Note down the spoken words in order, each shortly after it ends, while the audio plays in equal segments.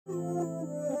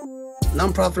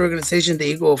nonprofit organization, the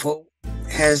Eagle of Hope,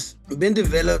 has been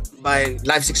developed by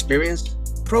life's experience.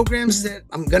 Programs that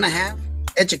I'm gonna have,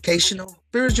 educational,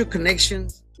 spiritual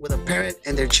connections with a parent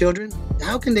and their children.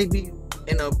 How can they be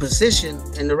in a position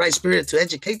in the right spirit to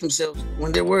educate themselves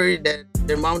when they're worried that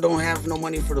their mom don't have no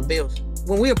money for the bills?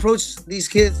 When we approach these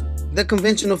kids, the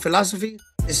conventional philosophy,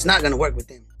 it's not gonna work with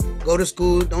them. Go to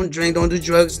school, don't drink, don't do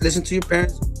drugs, listen to your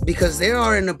parents, because they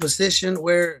are in a position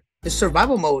where it's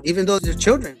survival mode, even though they're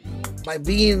children. By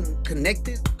being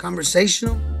connected,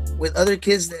 conversational with other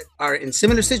kids that are in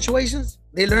similar situations,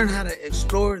 they learn how to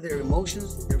explore their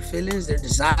emotions, their feelings, their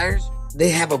desires. They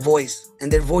have a voice,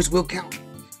 and their voice will count.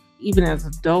 Even as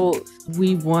adults,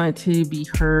 we want to be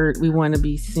heard, we want to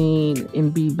be seen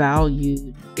and be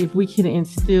valued. If we can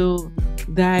instill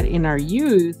that in our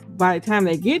youth, by the time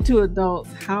they get to adults,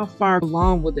 how far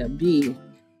along would that be?